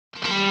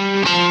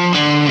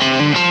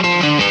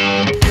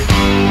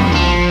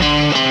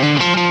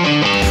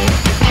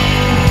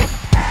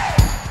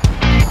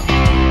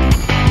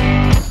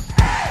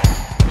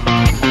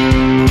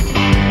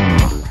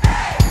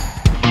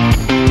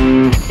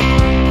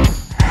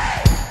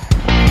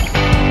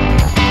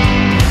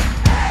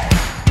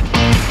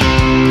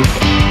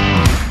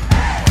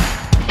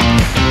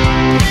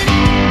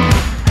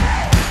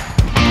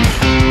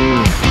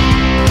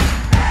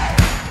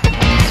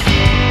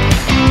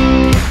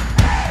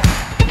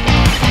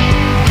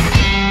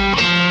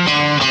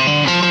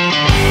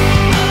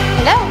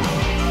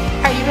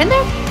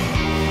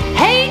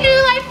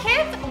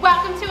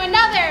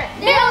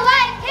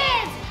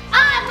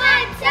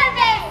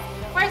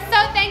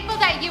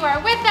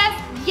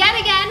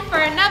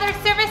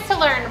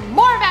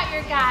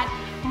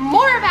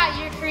more about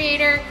your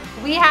Creator,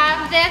 we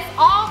have this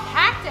all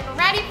packed and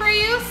ready for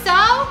you,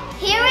 so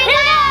here we go!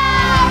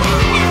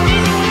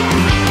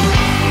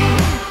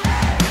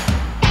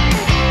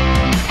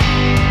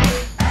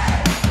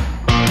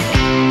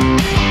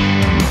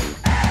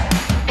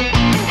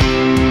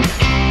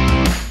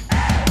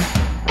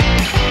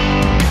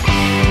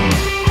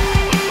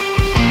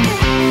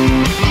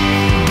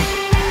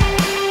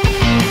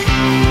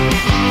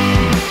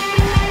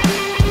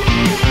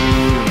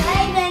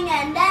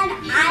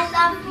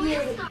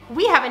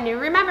 New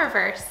Remember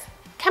verse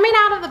coming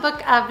out of the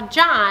book of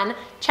John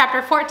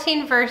chapter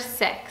 14 verse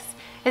 6.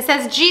 It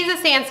says,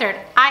 Jesus answered,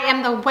 I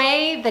am the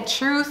way, the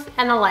truth,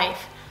 and the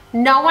life.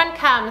 No one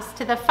comes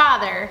to the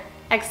Father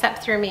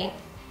except through me.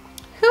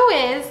 Who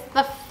is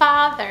the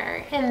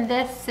Father in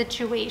this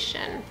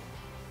situation?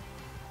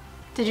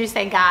 Did you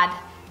say God?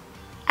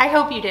 I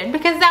hope you did,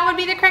 because that would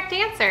be the correct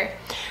answer.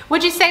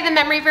 Would you say the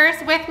memory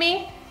verse with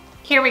me?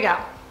 Here we go.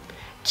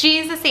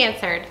 Jesus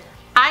answered,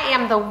 I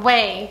am the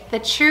way, the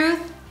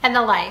truth, and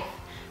the life.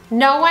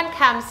 No one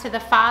comes to the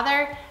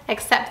Father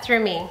except through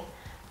me.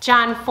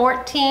 John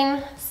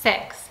 14:6.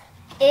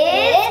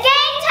 It's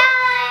game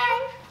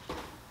time!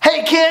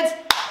 Hey kids,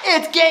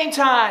 it's game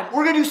time!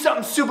 We're gonna do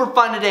something super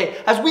fun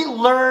today as we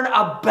learn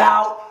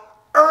about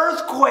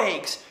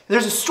earthquakes.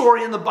 There's a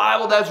story in the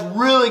Bible that's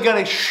really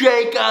gonna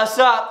shake us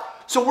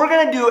up. So we're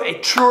gonna do a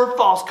true or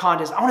false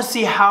contest. I wanna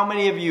see how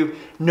many of you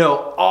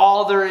know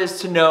all there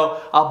is to know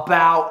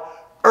about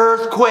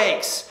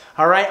earthquakes.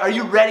 All right, are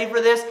you ready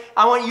for this?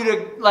 I want you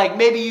to,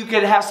 maybe you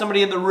could have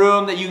somebody in the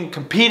room that you can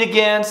compete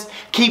against,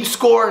 keep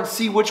score and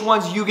see which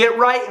ones you get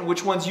right and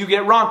which ones you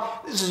get wrong.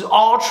 This is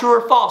all true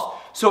or false.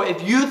 So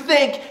if you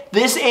think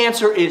this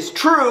answer is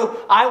true,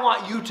 I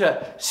want you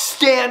to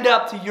stand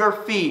up to your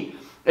feet.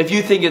 If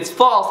you think it's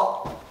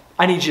false,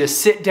 I need you to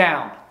sit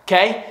down,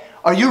 okay?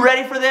 Are you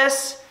ready for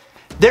this?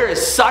 There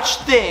is such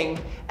thing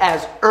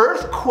as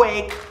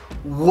earthquake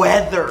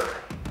weather.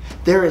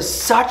 There is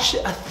such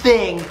a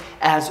thing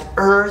as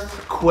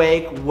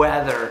earthquake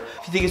weather.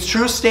 If you think it's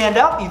true, stand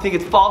up. You think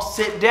it's false,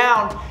 sit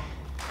down.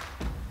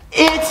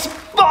 It's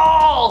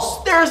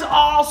false! There's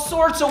all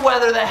sorts of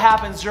weather that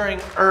happens during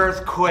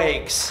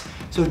earthquakes.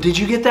 So did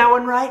you get that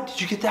one right?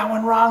 Did you get that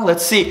one wrong?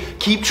 Let's see.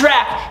 Keep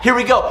track. Here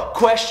we go.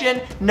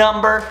 Question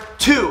number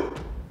 2.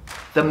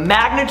 The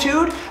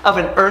magnitude of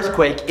an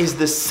earthquake is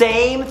the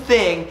same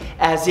thing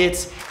as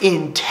its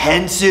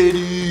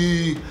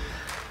intensity.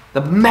 The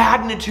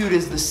magnitude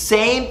is the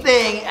same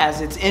thing as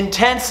its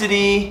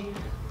intensity.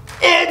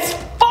 It's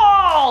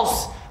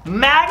false!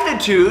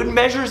 Magnitude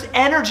measures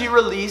energy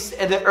released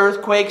at the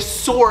earthquake's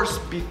source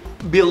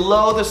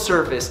below the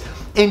surface.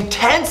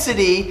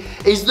 Intensity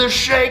is the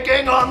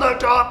shaking on the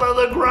top of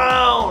the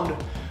ground.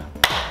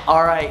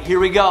 All right, here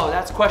we go.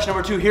 That's question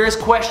number 2. Here's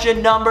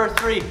question number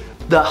 3.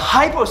 The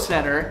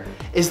hypocenter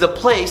is the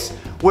place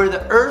where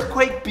the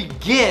earthquake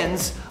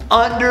begins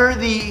under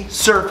the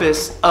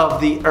surface of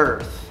the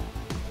earth.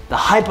 The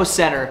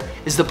hypocenter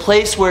is the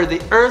place where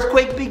the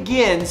earthquake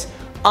begins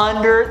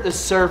under the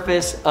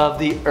surface of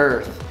the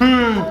earth.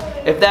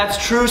 If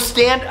that's true,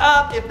 stand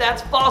up. If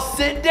that's false,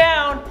 sit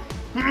down.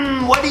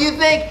 What do you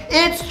think?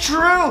 It's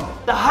true.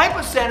 The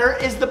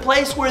hypocenter is the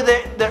place where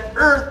the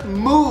earth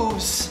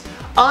moves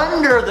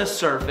under the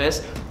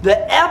surface.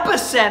 The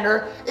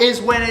epicenter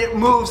is when it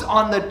moves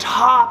on the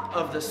top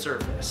of the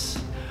surface.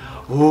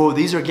 Ooh,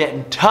 these are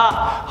getting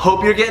tough.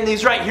 Hope you're getting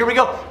these right. Here we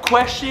go.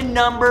 Question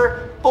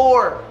number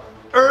 4.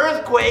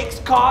 Earthquakes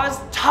cause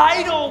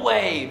tidal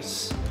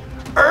waves.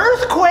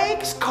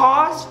 Earthquakes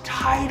cause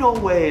tidal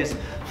waves.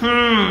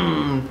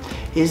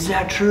 Is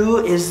that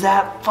true? Is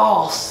that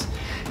false?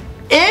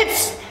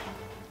 It's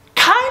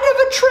kind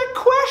of a trick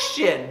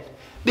question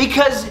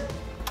because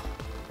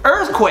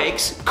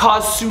earthquakes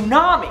cause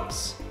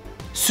tsunamis.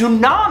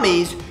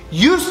 Tsunamis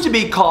used to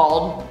be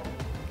called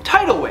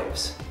tidal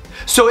waves.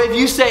 So if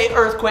you say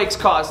earthquakes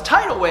cause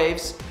tidal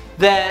waves,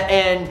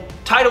 and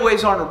tidal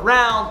waves aren't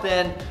around,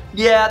 then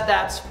yeah,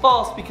 that's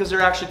false because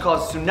they're actually called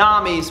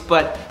tsunamis,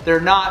 but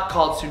they're not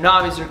called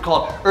tsunamis, they're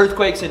called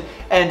earthquakes,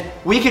 and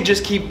we could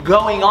just keep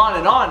going on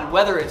and on,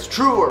 whether it's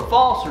true or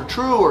false, or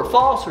true or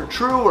false, or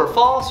true or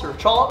false, or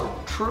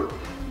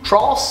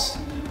false,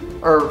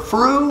 or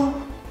fru,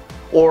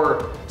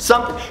 or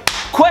something.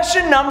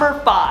 Question number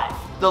 5.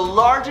 The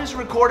largest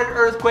recorded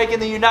earthquake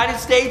in the United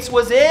States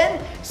was in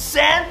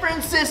San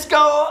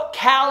Francisco,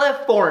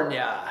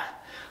 California.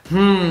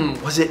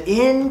 Was it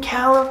in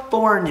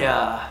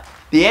California?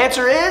 The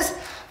answer is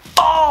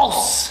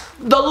false.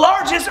 The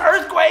largest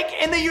earthquake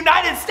in the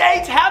United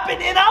States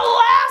happened in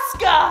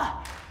Alaska.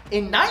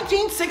 In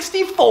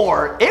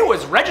 1964, it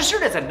was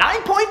registered as a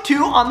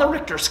 9.2 on the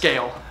Richter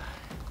scale.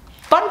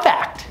 Fun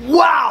fact.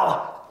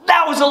 Wow,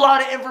 that was a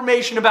lot of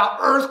information about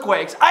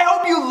earthquakes. I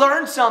hope you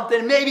learned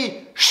something,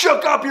 maybe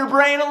shook up your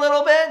brain a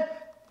little bit.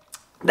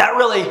 That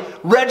really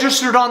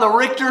registered on the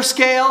Richter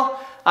scale.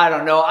 I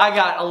don't know, I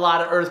got a lot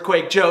of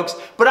earthquake jokes,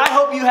 but I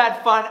hope you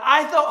had fun.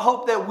 I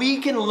hope that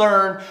we can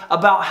learn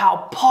about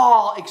how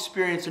Paul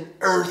experienced an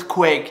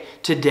earthquake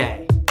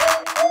today.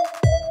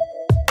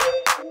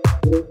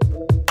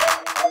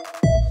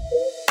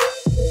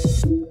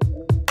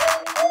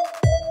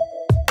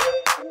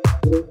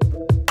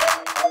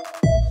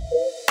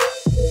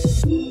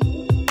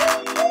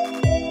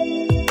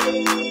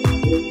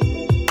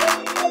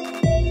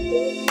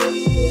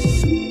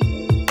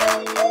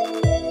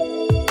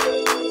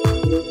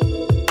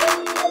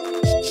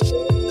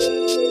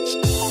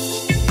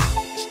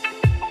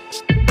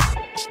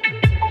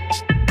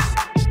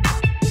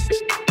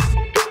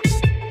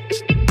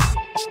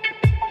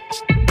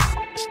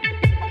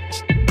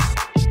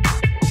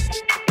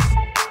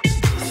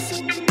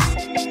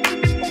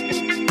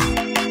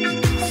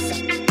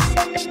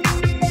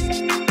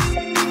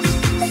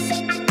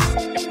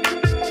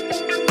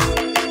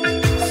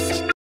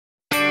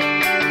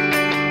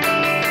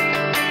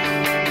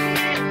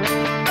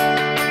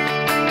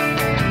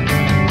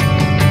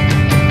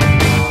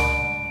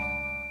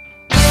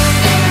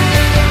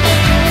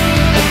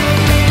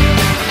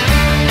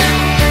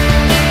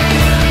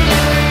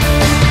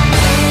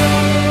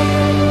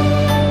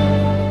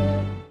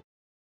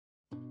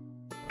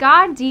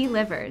 God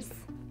delivers.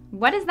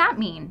 What does that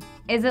mean?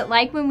 Is it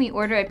like when we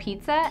order a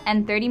pizza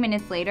and 30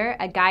 minutes later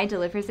a guy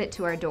delivers it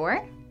to our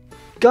door?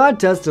 God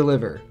does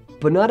deliver,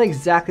 but not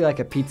exactly like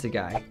a pizza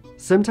guy.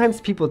 Sometimes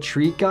people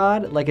treat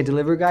God like a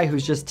delivery guy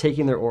who's just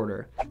taking their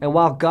order. And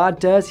while God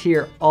does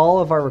hear all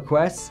of our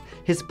requests,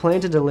 His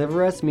plan to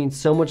deliver us means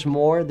so much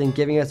more than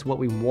giving us what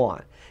we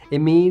want. It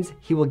means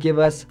He will give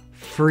us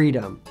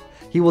freedom.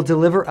 He will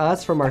deliver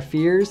us from our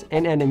fears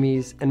and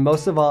enemies, and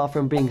most of all,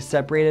 from being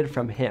separated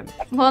from Him.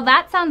 Well,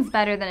 that sounds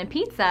better than a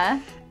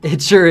pizza. It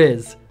sure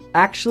is.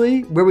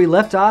 Actually, where we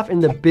left off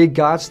in the big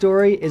God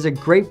story is a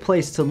great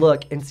place to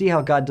look and see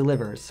how God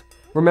delivers.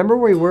 Remember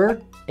where we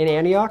were? In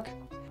Antioch?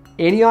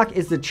 Antioch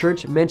is the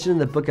church mentioned in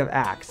the book of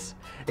Acts.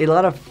 A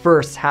lot of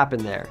firsts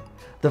happened there.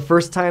 The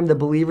first time the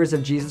believers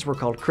of Jesus were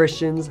called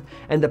Christians,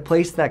 and the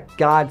place that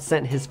God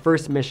sent His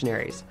first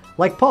missionaries,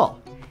 like Paul.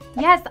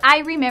 Yes, I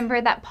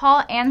remember that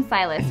Paul and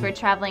Silas were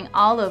traveling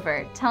all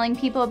over, telling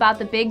people about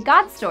the big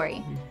God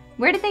story.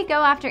 Where did they go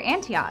after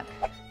Antioch?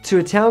 To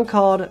a town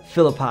called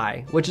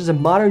Philippi, which is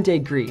in modern-day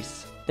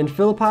Greece. In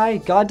Philippi,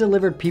 God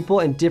delivered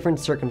people in different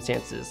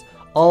circumstances,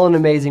 all in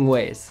amazing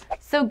ways.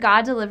 So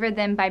God delivered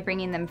them by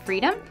bringing them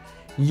freedom?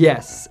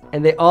 Yes,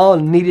 and they all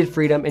needed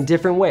freedom in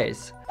different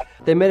ways.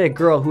 They met a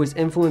girl who was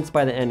influenced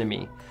by the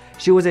enemy.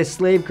 She was a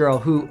slave girl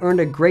who earned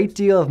a great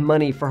deal of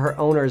money for her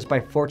owners by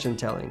fortune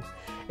telling.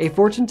 A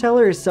fortune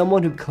teller is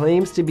someone who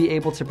claims to be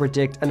able to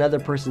predict another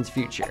person's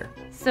future.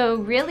 So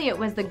really it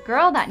was the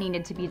girl that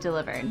needed to be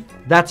delivered.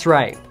 That's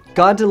right.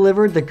 God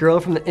delivered the girl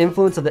from the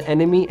influence of the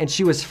enemy and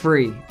she was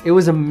free. It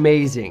was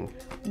amazing.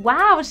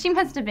 Wow, she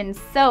must have been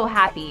so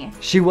happy.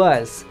 She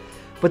was.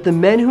 But the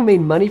men who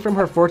made money from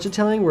her fortune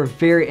telling were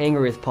very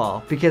angry with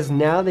Paul because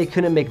now they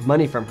couldn't make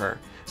money from her.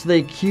 So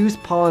they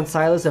accused Paul and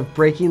Silas of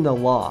breaking the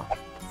law.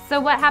 So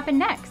what happened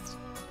next?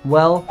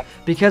 Well,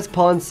 because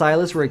Paul and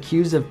Silas were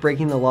accused of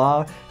breaking the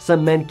law,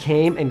 some men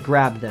came and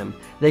grabbed them.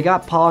 They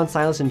got Paul and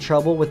Silas in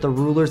trouble with the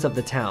rulers of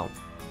the town.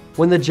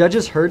 When the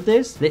judges heard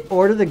this, they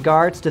ordered the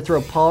guards to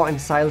throw Paul and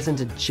Silas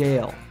into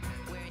jail.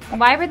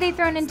 Why were they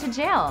thrown into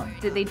jail?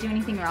 Did they do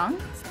anything wrong?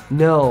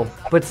 No,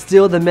 but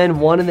still the men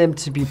wanted them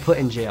to be put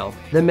in jail.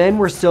 The men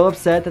were so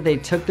upset that they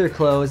took their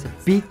clothes,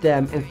 beat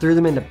them, and threw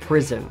them into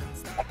prison.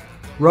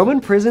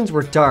 Roman prisons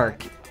were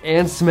dark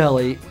and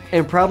smelly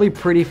and probably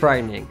pretty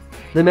frightening.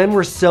 The men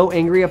were so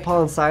angry at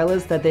Paul and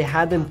Silas that they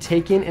had them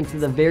taken into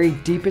the very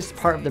deepest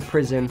part of the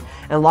prison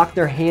and locked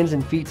their hands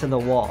and feet to the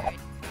wall.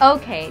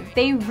 Okay,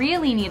 they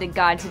really needed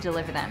God to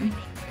deliver them.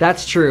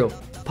 That's true.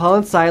 Paul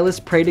and Silas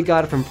prayed to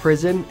God from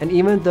prison, and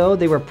even though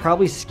they were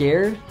probably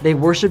scared, they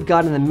worshiped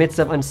God in the midst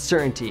of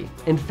uncertainty.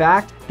 In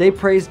fact, they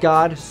praised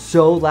God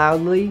so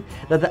loudly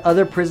that the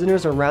other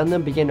prisoners around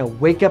them began to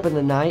wake up in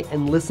the night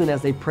and listen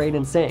as they prayed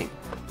and sang.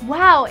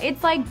 Wow,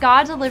 it's like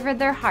God delivered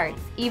their hearts,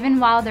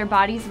 even while their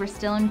bodies were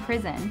still in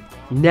prison.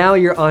 Now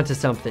you're onto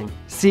something.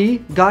 See,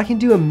 God can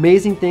do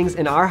amazing things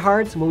in our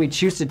hearts when we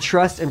choose to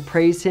trust and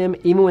praise Him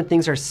even when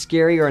things are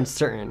scary or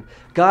uncertain.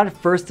 God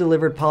first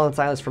delivered Paul and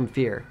Silas from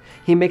fear.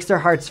 He makes their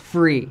hearts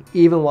free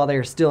even while they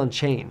are still in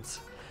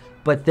chains.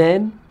 But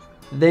then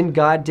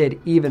God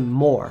did even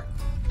more.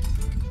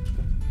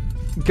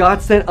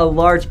 God sent a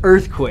large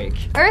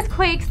earthquake.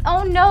 Earthquakes?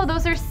 Oh no,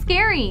 those are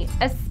scary,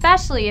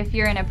 especially if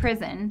you're in a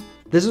prison.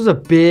 This was a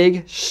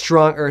big,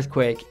 strong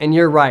earthquake, and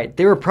you're right,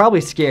 they were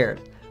probably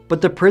scared.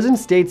 But the prison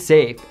stayed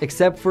safe,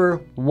 except for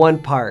one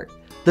part.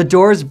 The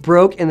doors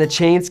broke and the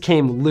chains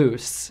came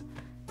loose.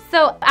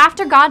 So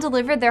after God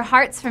delivered their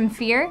hearts from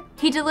fear,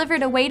 He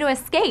delivered a way to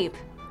escape.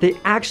 They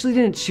actually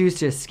didn't choose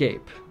to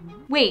escape.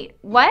 Wait,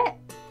 what?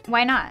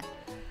 Why not?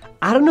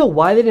 I don't know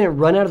why they didn't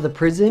run out of the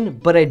prison,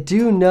 but I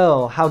do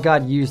know how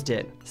God used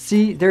it.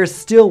 See, there's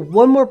still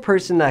one more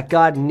person that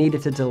God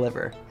needed to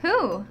deliver.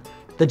 Who?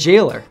 The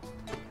jailer.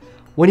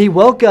 When he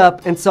woke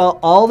up and saw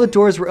all the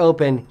doors were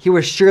open, he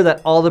was sure that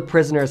all the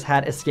prisoners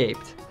had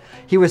escaped.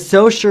 He was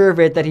so sure of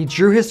it that he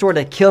drew his sword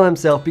to kill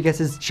himself because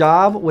his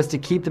job was to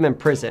keep them in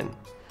prison.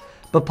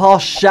 But Paul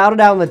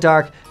shouted out in the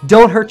dark,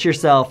 "Don't hurt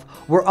yourself,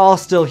 we're all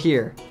still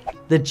here."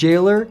 The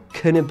jailer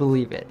couldn't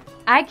believe it.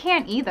 I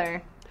can't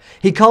either.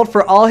 He called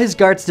for all his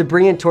guards to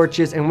bring in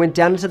torches and went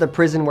down into the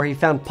prison where he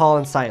found Paul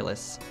and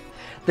Silas.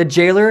 The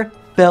jailer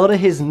fell to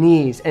his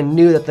knees and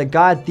knew that the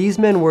God these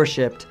men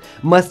worshipped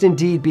must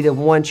indeed be the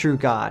one true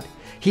God.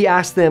 He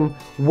asked them,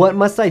 "What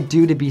must I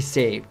do to be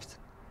saved?"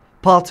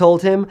 Paul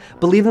told him,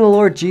 "Believe in the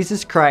Lord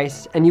Jesus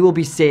Christ and you will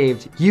be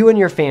saved, you and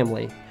your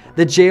family."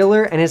 The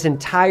jailer and his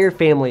entire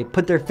family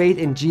put their faith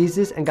in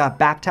Jesus and got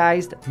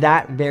baptized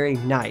that very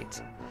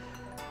night.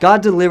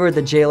 God delivered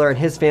the jailer and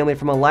his family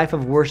from a life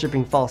of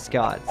worshiping false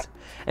gods.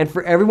 And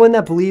for everyone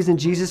that believes in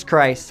Jesus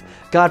Christ,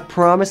 God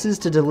promises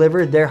to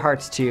deliver their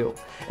hearts too.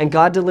 And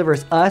God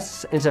delivers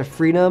us into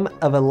freedom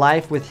of a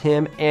life with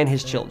Him and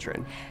His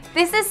children.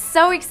 This is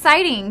so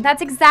exciting.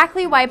 That's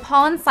exactly why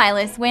Paul and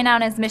Silas went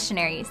out as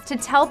missionaries, to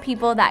tell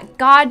people that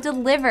God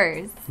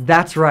delivers.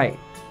 That's right.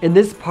 In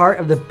this part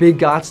of the big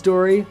God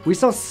story, we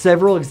saw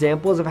several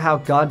examples of how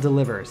God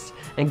delivers.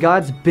 And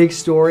God's big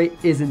story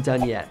isn't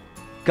done yet.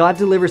 God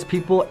delivers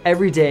people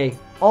every day,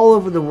 all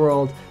over the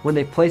world when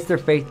they place their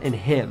faith in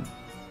Him.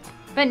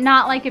 But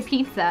not like a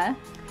pizza.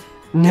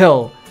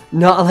 No,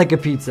 not like a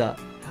pizza.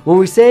 When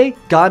we say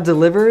God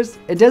delivers,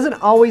 it doesn't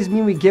always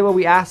mean we get what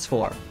we ask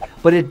for,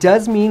 but it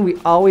does mean we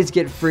always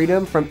get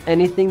freedom from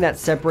anything that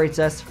separates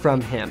us from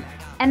Him.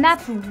 And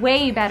that's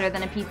way better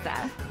than a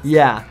pizza.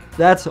 Yeah,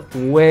 that's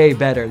way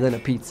better than a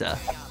pizza.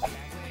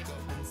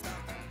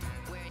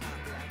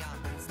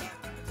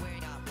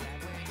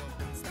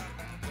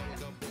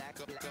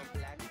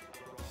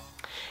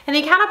 In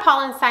the account of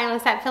Paul and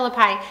Silas at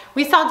Philippi,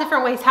 we saw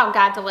different ways how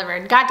God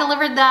delivered. God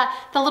delivered the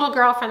little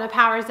girl from the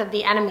powers of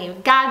the enemy.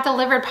 God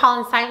delivered Paul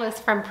and Silas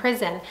from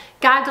prison.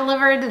 God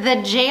delivered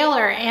the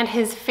jailer and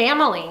his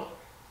family.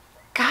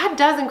 God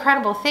does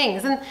incredible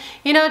things. And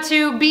you know,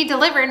 to be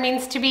delivered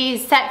means to be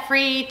set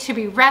free, to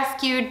be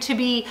rescued, to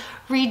be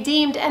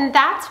redeemed. And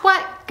that's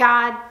what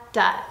God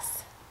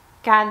does.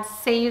 God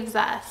saves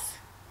us.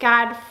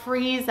 God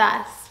frees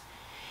us.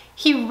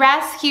 He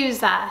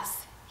rescues us.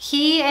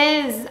 He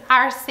is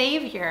our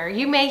Savior.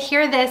 You may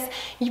hear this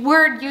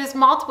word used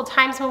multiple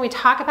times when we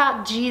talk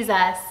about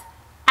Jesus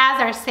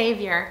as our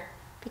Savior,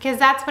 because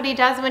that's what He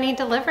does when He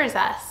delivers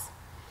us.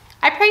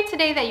 I pray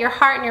today that your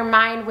heart and your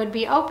mind would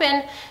be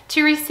open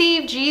to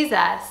receive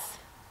Jesus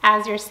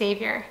as your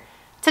Savior,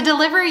 to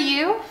deliver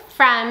you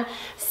from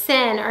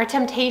sin or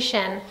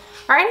temptation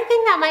or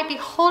anything that might be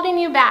holding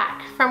you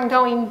back from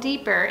going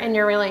deeper in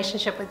your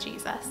relationship with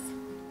Jesus.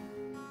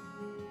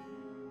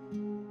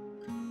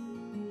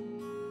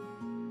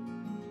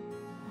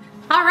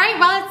 All right,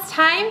 well, it's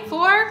time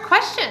for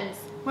questions.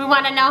 We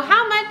want to know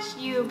how much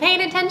you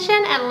paid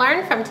attention and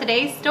learned from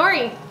today's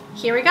story.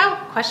 Here we go.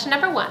 Question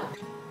number 1.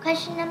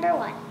 Question number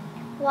 1.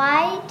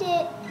 Why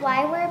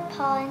were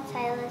Paul and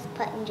Silas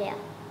put in jail?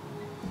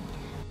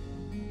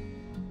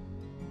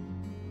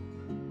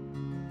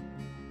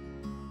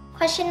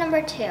 Question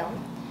number 2.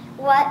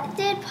 What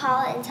did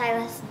Paul and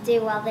Silas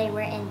do while they were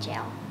in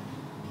jail?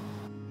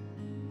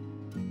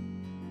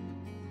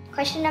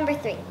 Question number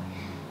 3.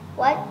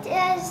 What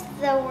does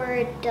the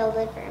word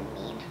deliver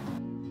mean?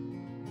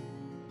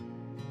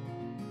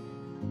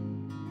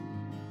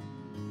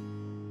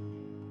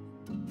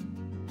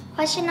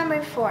 Question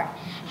number 4.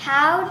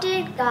 How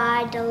did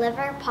God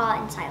deliver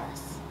Paul and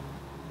Silas?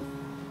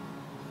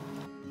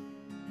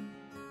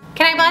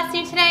 Can I bless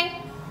you today?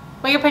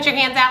 Will you put your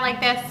hands out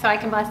like this so I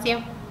can bless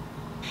you?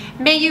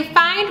 May you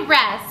find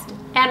rest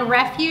and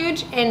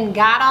refuge in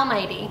God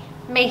Almighty.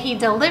 May He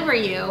deliver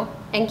you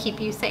and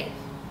keep you safe.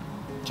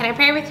 Can I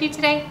pray with you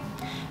today?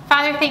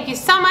 Father, thank you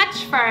so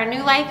much for our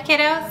New Life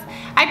kiddos.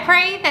 I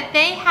pray that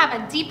they have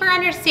a deeper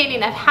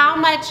understanding of how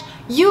much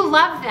you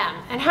love them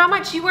and how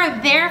much you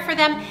are there for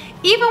them,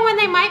 even when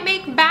they might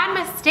make bad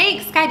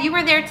mistakes. God, you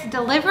are there to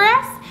deliver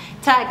us,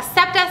 to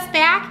accept us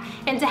back,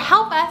 and to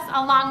help us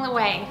along the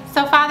way.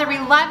 So Father, we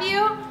love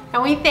you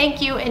and we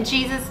thank you in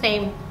Jesus'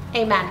 name,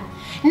 amen.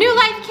 New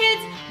Life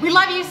kids, we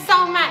love you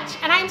so much,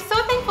 and I'm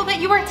so thankful that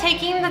you are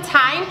taking the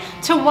time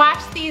to watch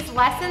these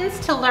lessons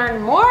to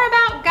learn more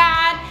about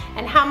God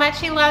and how much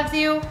He loves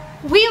you.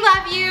 We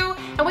love you,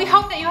 and we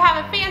hope that you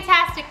have a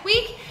fantastic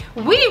week.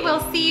 We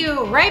will see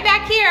you right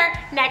back here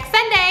next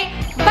Sunday.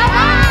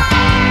 Bye-bye!